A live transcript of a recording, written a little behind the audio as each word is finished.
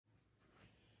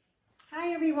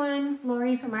everyone,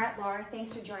 Lori from Art Lore.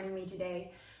 Thanks for joining me today.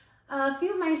 A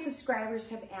few of my subscribers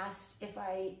have asked if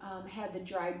I had the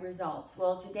dried results.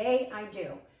 Well, today I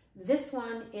do. This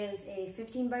one is a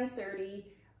 15 by 30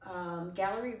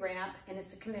 gallery wrap, and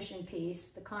it's a commission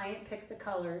piece. The client picked the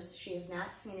colors. She has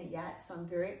not seen it yet, so I'm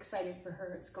very excited for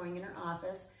her. It's going in her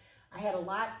office. I had a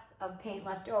lot of paint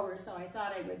left over, so I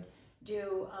thought I would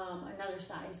do another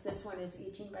size. This one is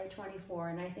 18 by 24,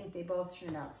 and I think they both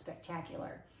turned out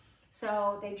spectacular.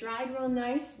 So they dried real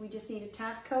nice. We just need a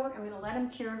top coat. I'm gonna let them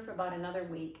cure for about another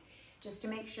week just to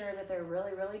make sure that they're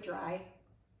really, really dry.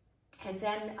 And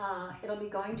then it'll be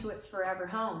going to its forever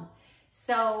home.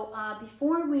 So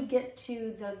before we get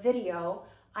to the video,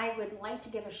 I would like to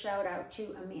give a shout out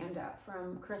to Amanda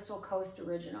from Crystal Coast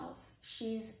Originals.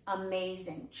 She's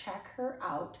amazing. Check her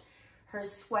out. Her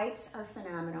swipes are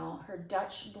phenomenal. Her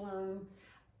Dutch bloom,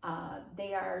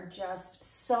 they are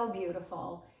just so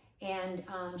beautiful. And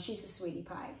she's a sweetie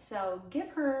pie. So give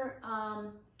her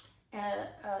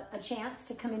a chance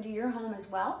to come into your home as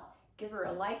well. Give her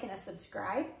a like and a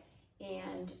subscribe.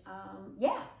 And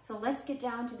yeah, so let's get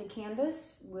down to the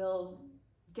canvas. We'll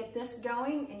get this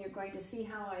going, and you're going to see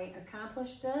how I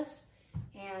accomplish this,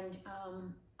 and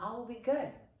all will be good.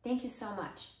 Thank you so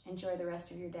much. Enjoy the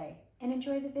rest of your day, and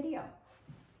enjoy the video.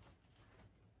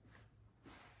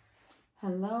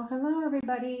 Hello, hello,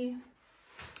 everybody.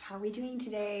 How are we doing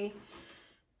today?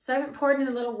 So I haven't poured in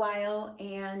a little while,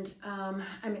 and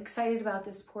I'm excited about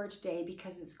this pour today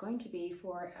because it's going to be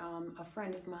for a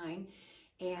friend of mine,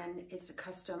 and it's a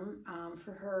custom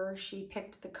for her. She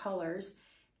picked the colors,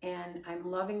 and I'm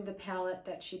loving the palette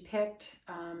that she picked.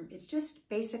 It's just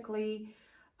basically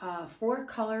 4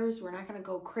 colors. We're not going to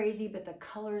go crazy, but the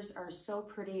colors are so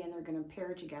pretty, and they're going to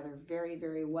pair together very,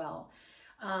 very well.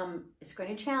 It's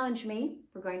going to challenge me.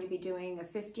 We're going to be doing a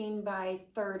 15 by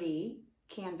 30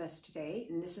 canvas today,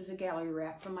 and this is a gallery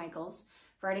wrap from Michaels.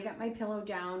 I've already got my pillow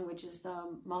down, which is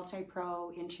the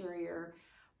Multi-Pro Interior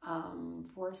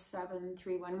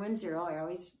 473110. I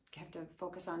always have to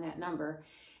focus on that number,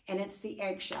 and it's the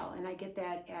eggshell, and I get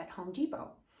that at Home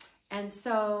Depot. And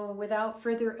so without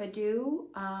further ado,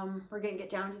 we're going to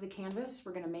get down to the canvas.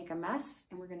 We're going to make a mess,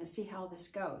 and we're going to see how this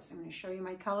goes. I'm going to show you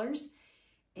my colors.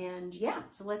 And yeah,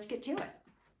 so let's get to it.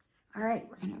 All right,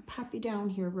 we're gonna pop you down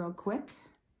here real quick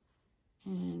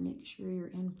and make sure you're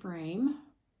in frame.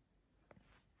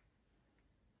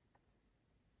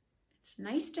 It's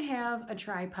nice to have a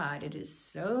tripod. It is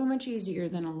so much easier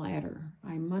than a ladder,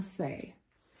 I must say.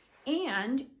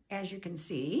 And as you can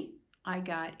see, I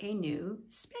got a new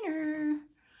spinner.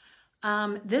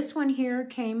 This one here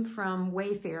came from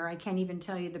Wayfair. I can't even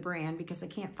tell you the brand because I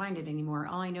can't find it anymore.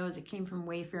 All I know is it came from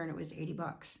Wayfair, and it was 80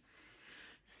 bucks.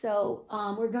 So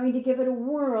we're going to give it a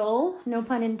whirl, no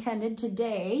pun intended,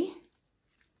 today.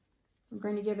 We're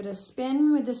going to give it a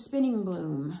spin with the spinning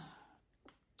bloom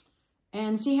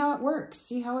and see how it works,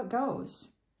 see how it goes.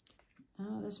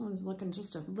 Oh, this one's looking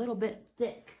just a little bit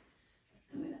thick.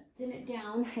 I'm gonna thin it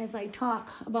down as I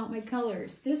talk about my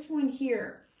colors. This one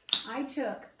here, I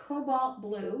took cobalt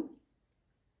blue,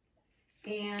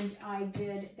 and I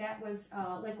did, that was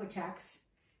Liquitex,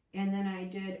 and then I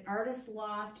did Artist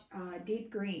Loft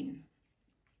Deep green,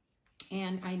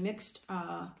 and I mixed,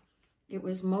 it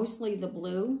was mostly the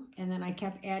blue, and then I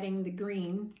kept adding the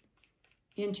green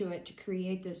into it to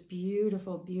create this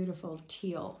beautiful, beautiful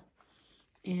teal,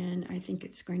 and I think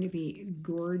it's going to be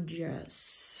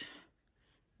gorgeous.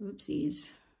 Oopsies,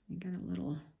 I got a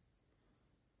little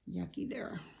yucky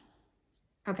there.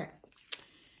 Okay,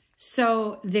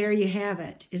 so there you have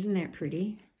it. Isn't that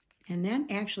pretty? And that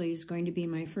actually is going to be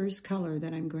my first color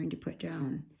that I'm going to put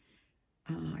down.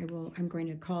 I'm going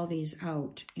to call these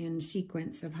out in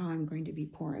sequence of how I'm going to be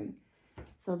pouring.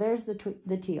 So there's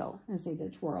the teal. Let's say the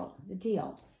twirl, the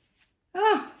teal.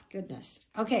 Oh, goodness.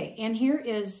 Okay, and here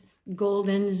is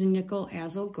Golden's Nickel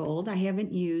Azul Gold. I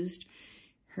haven't used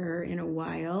her in a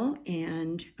while,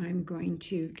 and I'm going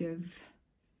to give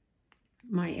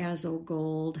my Azul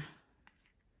Gold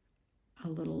a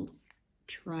little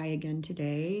try again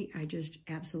today. I just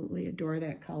absolutely adore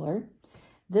that color.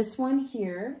 This one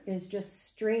here is just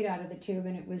straight out of the tube,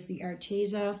 and it was the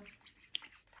Arteza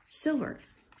Silver.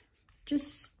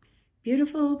 Just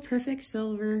beautiful, perfect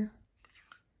silver.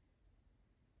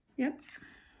 Yep.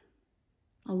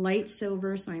 A light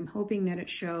silver, so I'm hoping that it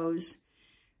shows.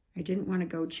 I didn't want to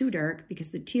go too dark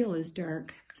because the teal is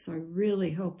dark, so I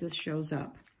really hope this shows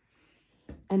up.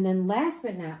 And then last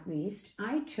but not least,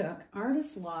 I took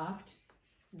Artist Loft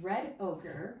Red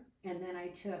Ochre, and then I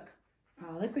took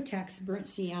Liquitex Burnt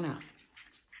Sienna.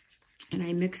 And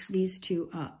I mixed these two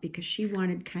up because she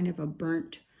wanted kind of a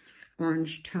burnt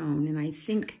orange tone. And I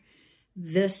think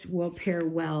this will pair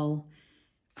well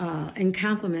and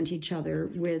complement each other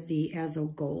with the Azo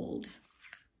Gold.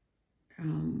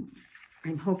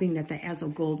 I'm hoping that the Azo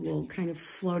Gold will kind of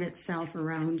float itself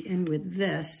around in with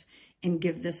this and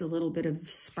give this a little bit of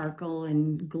sparkle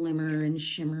and glimmer and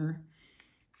shimmer.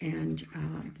 And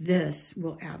this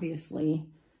will obviously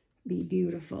be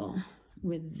beautiful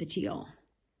with the teal.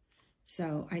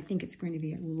 So I think it's going to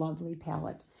be a lovely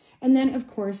palette. And then, of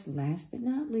course, last but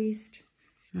not least,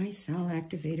 my cell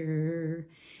activator.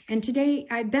 And today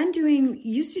I've been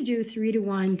used to do 3 to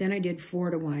 1, then I did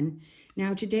 4 to 1.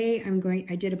 Now today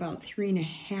I did about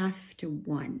 3.5 to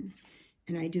 1.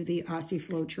 And I do the Aussie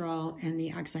Floetrol and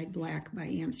the Oxide Black by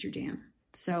Amsterdam.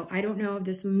 So I don't know if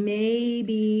this may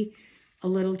be a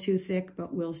little too thick,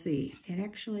 but we'll see. It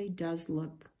actually does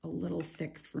look a little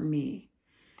thick for me.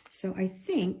 So I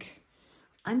think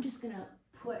I'm just gonna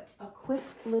put a quick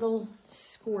little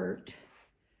squirt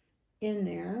in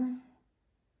there.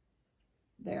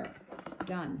 There,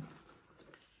 done.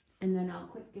 And then I'll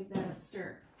quick give that a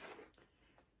stir.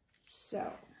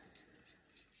 So,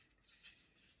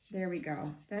 there we go.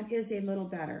 That is a little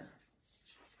better.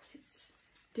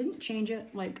 Didn't change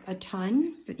it like a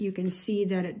ton, but you can see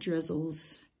that it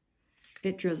drizzles.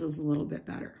 It drizzles a little bit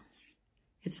better.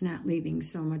 It's not leaving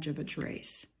so much of a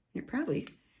trace. It probably,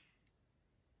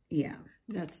 yeah,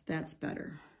 that's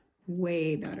better.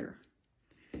 Way better.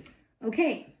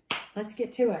 Okay, let's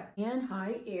get to it. And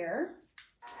high air.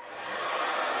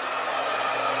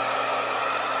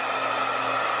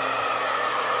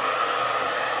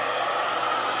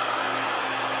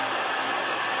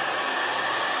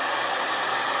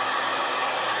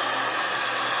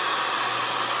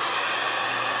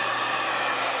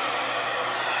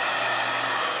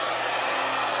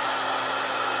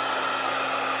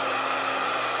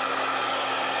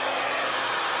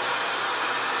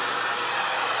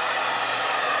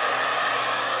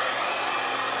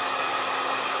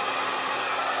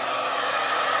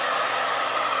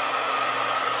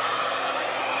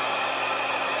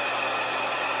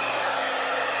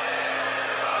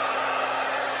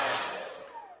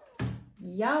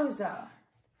 Yowza.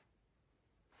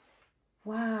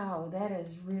 Wow, that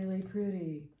is really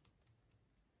pretty.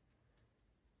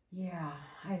 Yeah,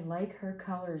 I like her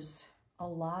colors a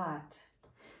lot.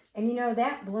 And you know,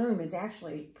 that bloom is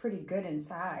actually pretty good in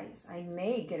size. I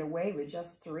may get away with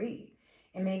just 3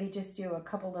 and maybe just do a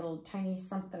couple little tiny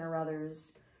something or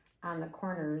others on the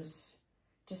corners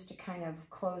just to kind of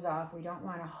close off. We don't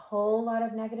want a whole lot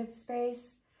of negative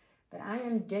space, but I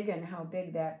am digging how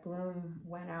big that bloom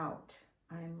went out.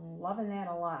 I'm loving that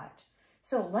a lot.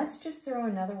 So let's just throw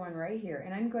another one right here.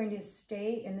 And I'm going to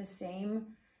stay in the same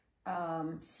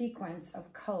sequence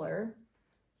of color.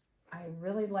 I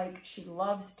really like, she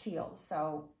loves teal.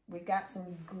 So we've got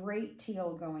some great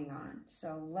teal going on.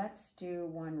 So let's do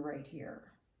one right here.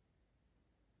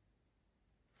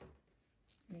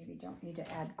 Maybe don't need to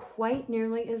add quite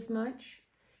nearly as much,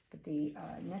 but the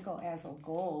Nickel Azo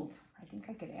Gold, I think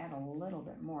I could add a little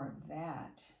bit more of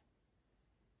that,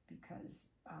 because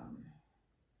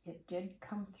it did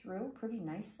come through pretty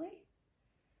nicely.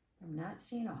 I'm not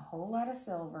seeing a whole lot of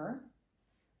silver,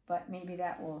 but maybe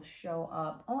that will show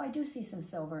up. Oh, I do see some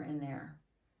silver in there.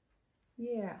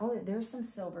 Yeah, oh, there's some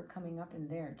silver coming up in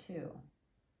there too.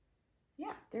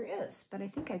 Yeah, there is, but I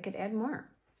think I could add more.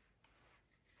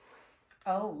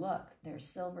 Oh, look, there's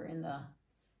silver in the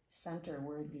center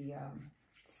where the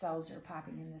cells are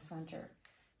popping in the center.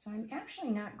 So I'm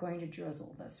actually not going to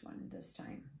drizzle this one this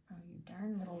time. Oh, you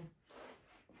darn little,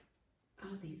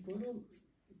 oh, these little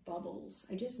bubbles.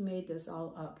 I just made this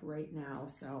all up right now,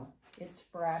 so it's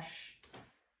fresh.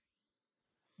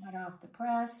 Hot off the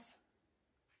press.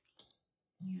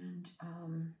 And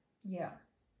yeah,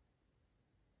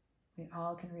 we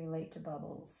all can relate to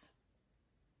bubbles.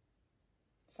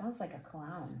 Sounds like a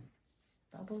clown.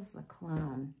 Bubbles the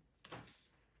clown.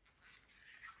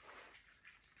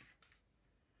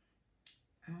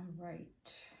 All right.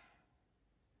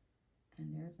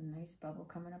 And there's a nice bubble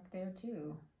coming up there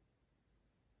too.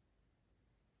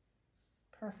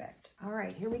 Perfect. All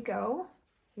right, here we go.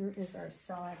 Here is our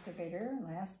cell activator,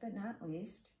 last but not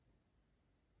least.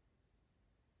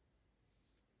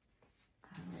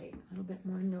 All right, a little bit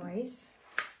more noise.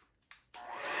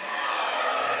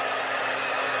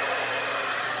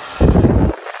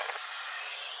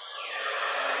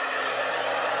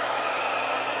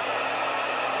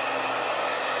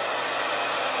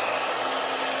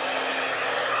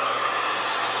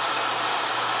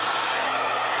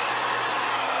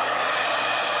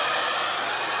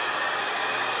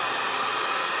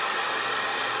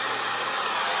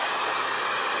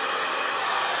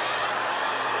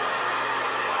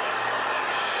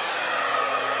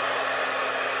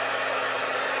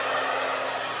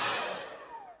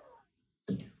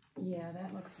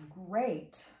 looks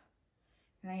great.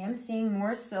 And I am seeing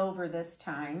more silver this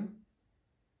time.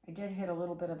 I did hit a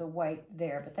little bit of the white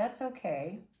there, but that's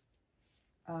okay.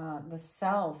 The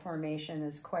cell formation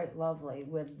is quite lovely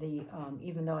with the,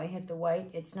 even though I hit the white,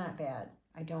 it's not bad.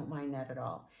 I don't mind that at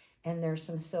all. And there's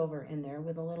some silver in there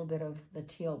with a little bit of the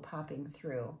teal popping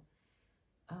through.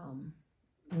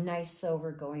 Nice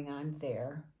silver going on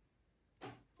there.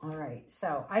 All right,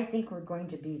 so I think we're going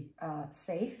to be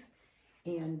safe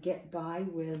and get by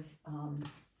with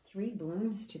 3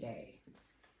 blooms today.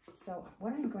 So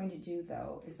what I'm going to do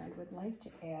though is I would like to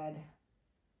add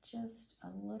just a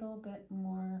little bit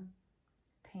more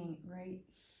paint right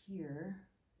here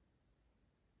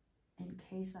in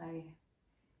case I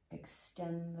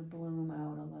extend the bloom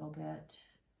out a little bit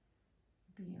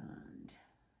beyond.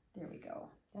 There we go.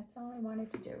 That's all I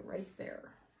wanted to do right there.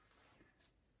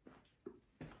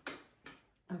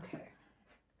 Okay,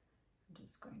 I'm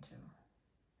just going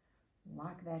to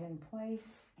lock that in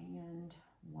place and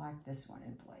lock this one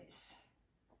in place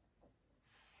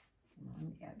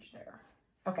along the edge there.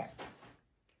 Okay.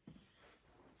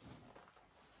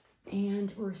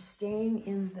 And we're staying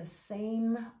in the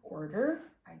same order.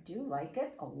 I do like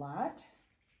it a lot.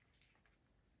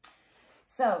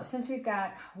 So since we've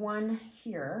got one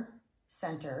here,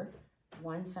 center,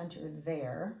 one center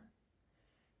there,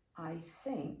 I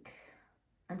think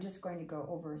I'm just going to go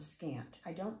over a scant.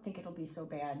 I don't think it'll be so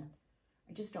bad.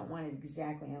 I just don't want it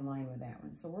exactly in line with that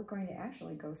one. So we're going to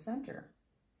actually go center.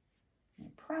 I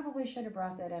probably should have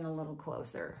brought that in a little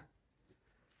closer,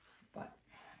 but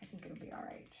I think it'll be all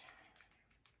right.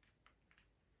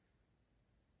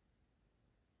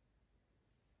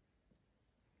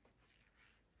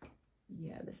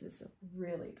 Yeah, this is a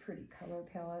really pretty color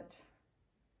palette.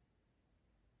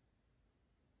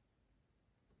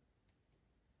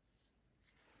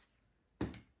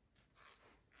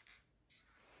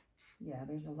 Yeah,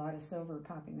 there's a lot of silver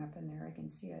popping up in there. I can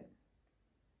see it.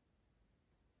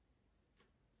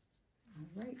 All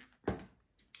right,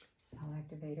 cell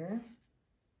activator.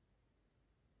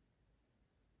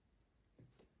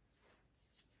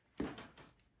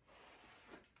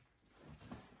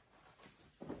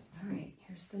 All right,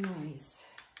 here's the noise.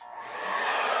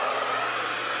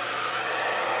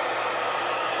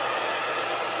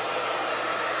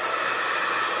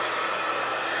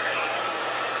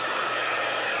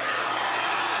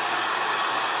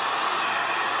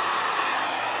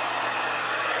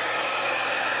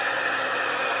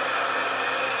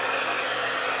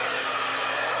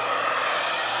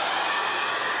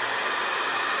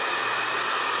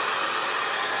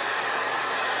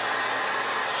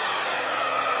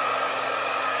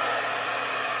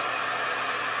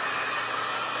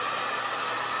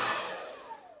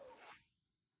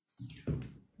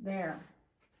 There,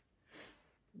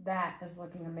 that is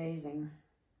looking amazing.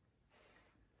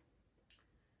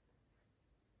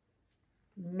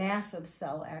 Massive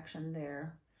cell action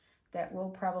there. That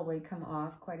will probably come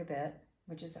off quite a bit,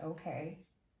 which is okay.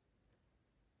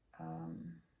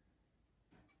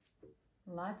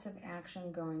 Lots of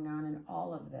action going on in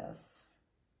all of this.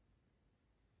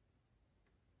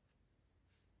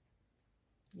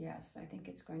 Yes, I think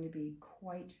it's going to be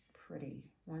quite pretty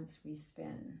once we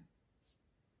spin.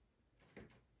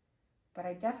 But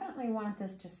I definitely want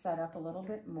this to set up a little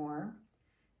bit more.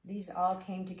 These all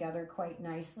came together quite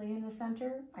nicely in the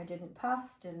center. I didn't puff,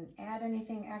 didn't add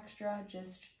anything extra,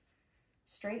 just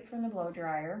straight from the blow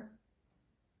dryer.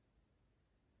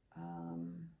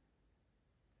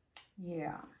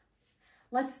 Yeah,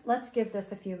 let's give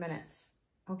this a few minutes,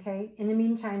 okay? In the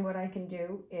meantime, what I can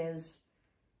do is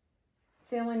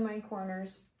fill in my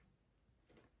corners,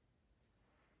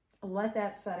 let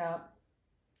that set up.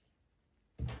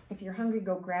 If you're hungry,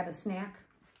 go grab a snack,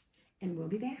 and we'll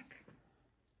be back.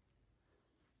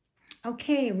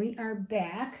 Okay, we are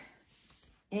back,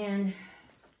 and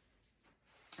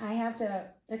I have to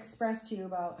express to you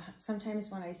about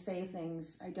sometimes when I say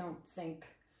things, I don't think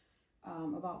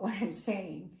about what I'm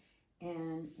saying.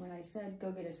 And when I said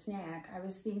go get a snack, I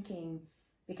was thinking,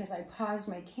 because I paused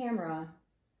my camera,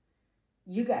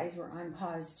 you guys were on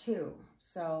pause too.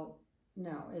 So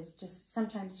no, it's just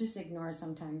sometimes, just ignore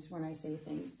sometimes when I say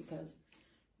things, because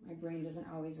my brain doesn't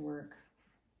always work.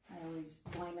 I always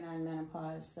blame it on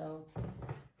menopause, so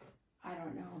I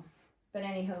don't know. But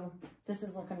anywho, this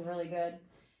is looking really good.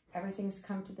 Everything's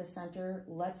come to the center.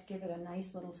 Let's give it a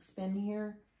nice little spin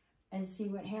here and see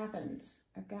what happens.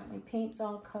 I've got my paints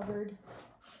all covered.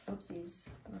 Oopsies,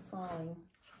 they're falling.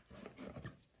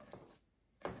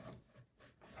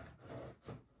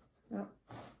 Oh,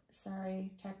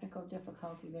 sorry, technical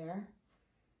difficulty there.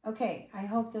 Okay, I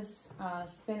hope this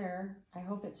spinner, I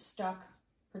hope it's stuck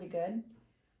pretty good.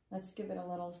 Let's give it a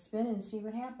little spin and see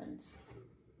what happens.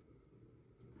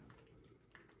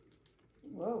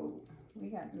 Whoa, we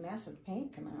got massive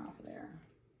paint coming off of there.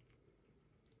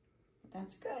 But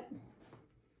that's good.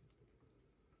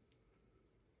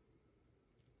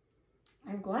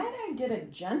 I'm glad I did a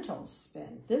gentle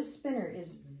spin. This spinner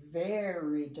is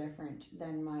very different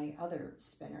than my other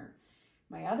spinner.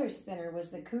 My other spinner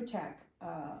was the Liquitex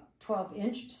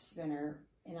 12-inch spinner,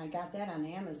 and I got that on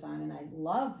Amazon, and I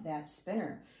love that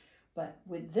spinner. But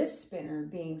with this spinner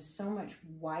being so much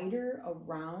wider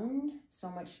around, so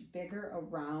much bigger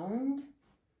around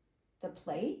the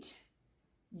plate,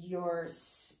 your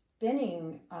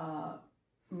spinning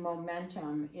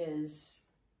momentum is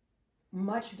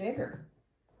much bigger.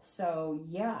 So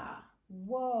yeah,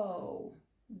 whoa,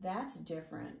 that's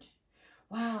different.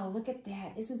 Wow, look at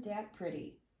that. Isn't that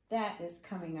pretty? That is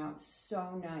coming out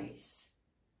so nice.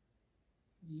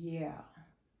 Yeah.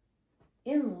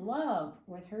 In love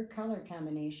with her color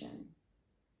combination.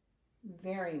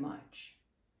 Very much.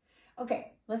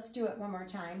 Okay, let's do it one more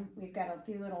time. We've got a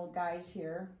few little guys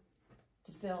here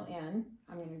to fill in.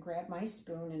 I'm going to grab my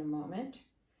spoon in a moment.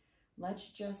 Let's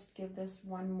just give this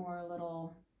one more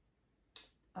little,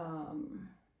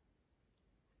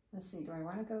 let's see, do I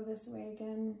want to go this way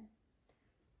again?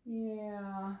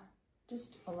 Yeah,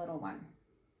 just a little one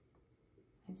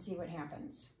and see what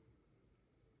happens.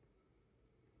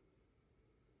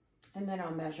 And then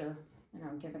I'll measure, and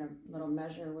I'll give it a little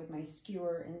measure with my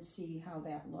skewer and see how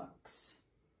that looks.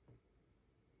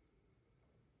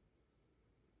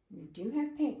 We do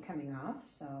have paint coming off,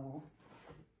 so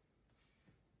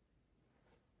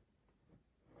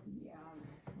yeah,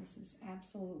 this is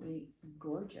absolutely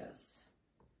gorgeous.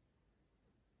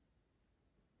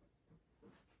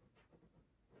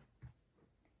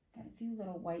 Got a few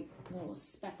little white little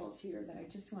speckles here that I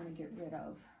just want to get rid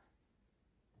of.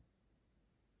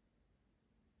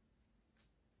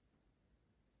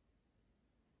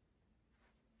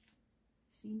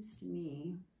 Seems to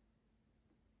me,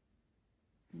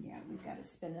 yeah, we've got to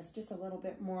spin this just a little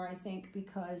bit more, I think,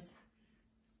 because,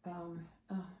 oh,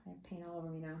 I have paint all over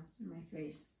me now, in my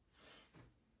face.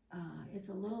 It's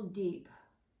a little deep.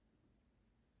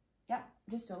 Yep,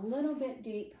 just a little bit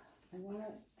deep. I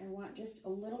want just a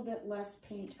little bit less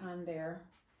paint on there.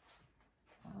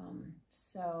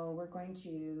 So we're going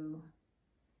to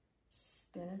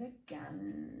spin it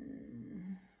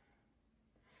again.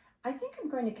 I think I'm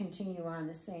going to continue on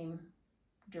the same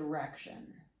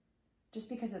direction just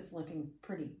because it's looking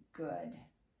pretty good.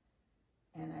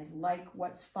 And I like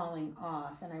what's falling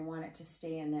off, and I want it to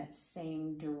stay in that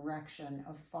same direction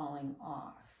of falling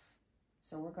off.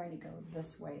 So we're going to go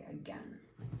this way again.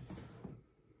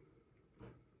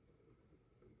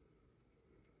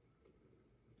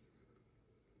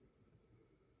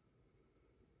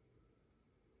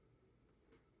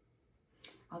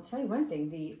 I'll tell you one thing,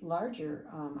 the larger,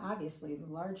 obviously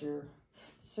the larger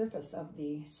surface of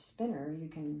the spinner, you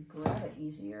can grab it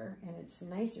easier, and it's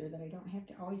nicer that I don't have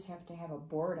to always have to have a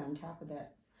board on top of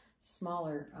that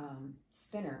smaller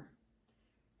spinner,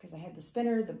 because I had the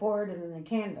spinner, the board, and then the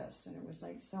canvas, and it was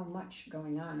like so much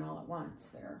going on all at once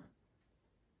there.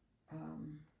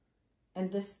 And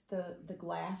this, the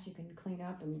glass, you can clean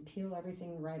up and peel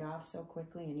everything right off so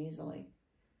quickly and easily.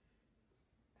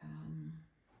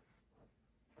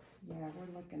 Yeah,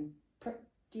 we're looking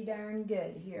pretty darn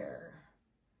good here.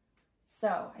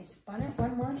 So I spun it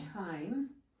one more time.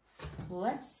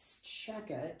 Let's check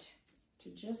it to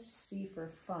just see for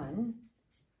fun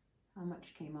how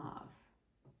much came off.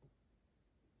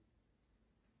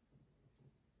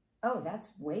 Oh,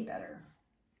 that's way better.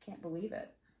 Can't believe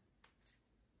it.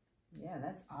 Yeah,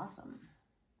 that's awesome.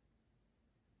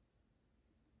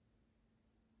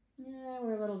 Yeah,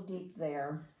 we're a little deep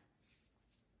there.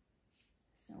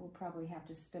 So we'll probably have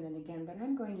to spin it again, but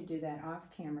I'm going to do that off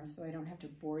camera so I don't have to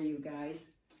bore you guys.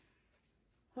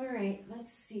 All right,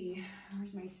 let's see.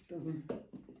 Where's my spoon?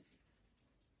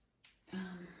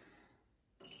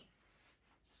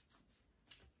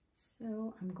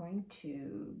 So I'm going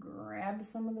to grab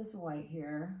some of this white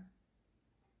here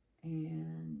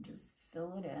and just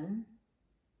fill it in.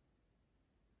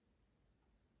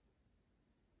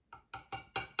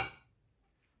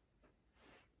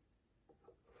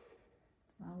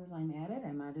 As long as I'm at it,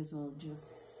 I might as well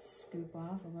just scoop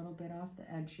off a little bit off the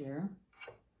edge here.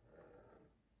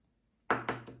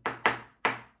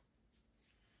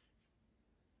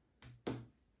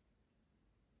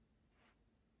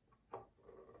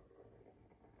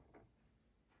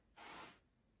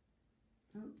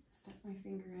 Oh, stuck my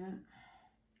finger in it.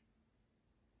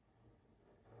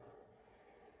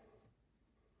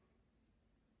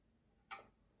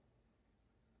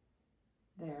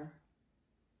 There.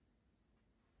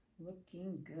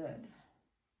 looking good.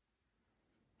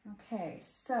 Okay,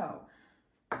 so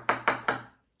I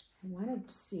wanted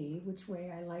to see which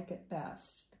way I like it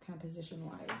best,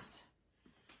 composition-wise.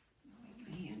 Hold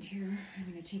my hand here.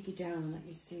 I'm going to take you down and let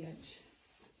you see it.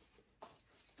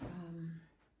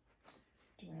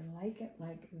 Do I like it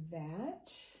like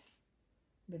that,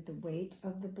 with the weight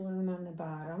of the bloom on the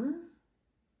bottom?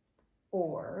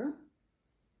 Or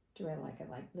do I like it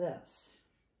like this?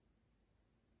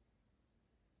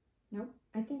 Nope,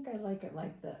 I think I like it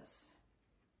like this.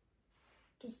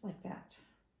 Just like that.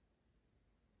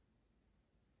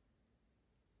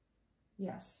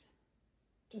 Yes,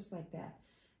 just like that.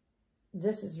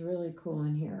 This is really cool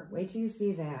in here. Wait till you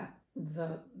see that,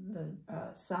 the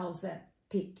cells that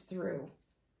peeked through.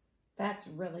 That's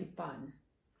really fun.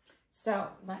 So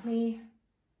let me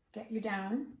get you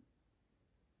down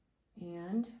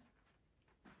and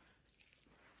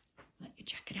let you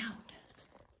check it out.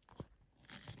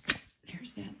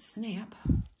 There's that snap.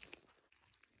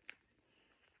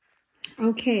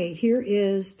 Okay, here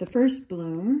is the first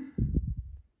bloom,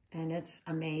 and it's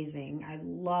amazing. I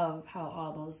love how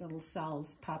all those little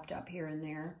cells popped up here and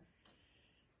there.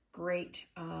 Great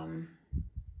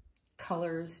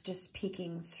colors just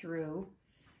peeking through.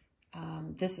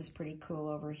 This is pretty cool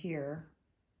over here.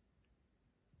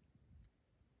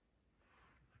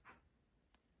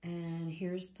 And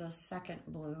here's the second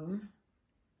bloom.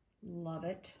 Love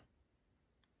it.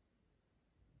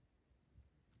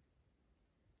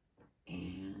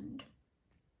 And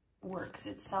works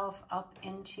itself up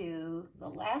into the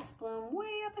last bloom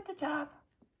way up at the top.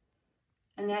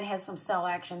 And that has some cell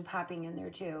action popping in there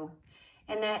too.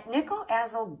 And that nickel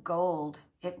azo gold,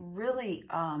 it really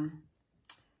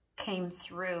came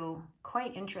through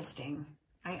quite interesting.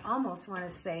 I almost want to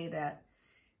say that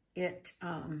it,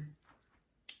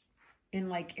 in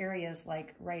like areas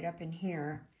like right up in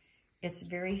here, it's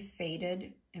very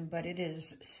faded, but it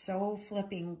is so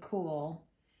flipping cool.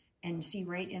 And see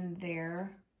right in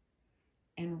there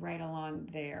and right along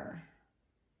there.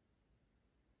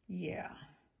 Yeah.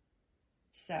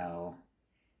 So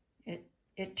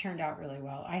it turned out really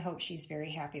well. I hope she's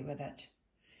very happy with it.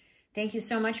 Thank you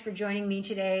so much for joining me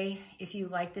today. If you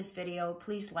like this video,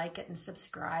 please like it and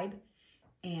subscribe.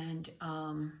 And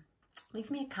leave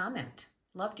me a comment.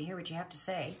 Love to hear what you have to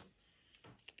say.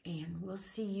 And we'll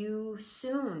see you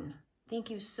soon. Thank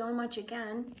you so much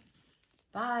again.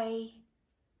 Bye.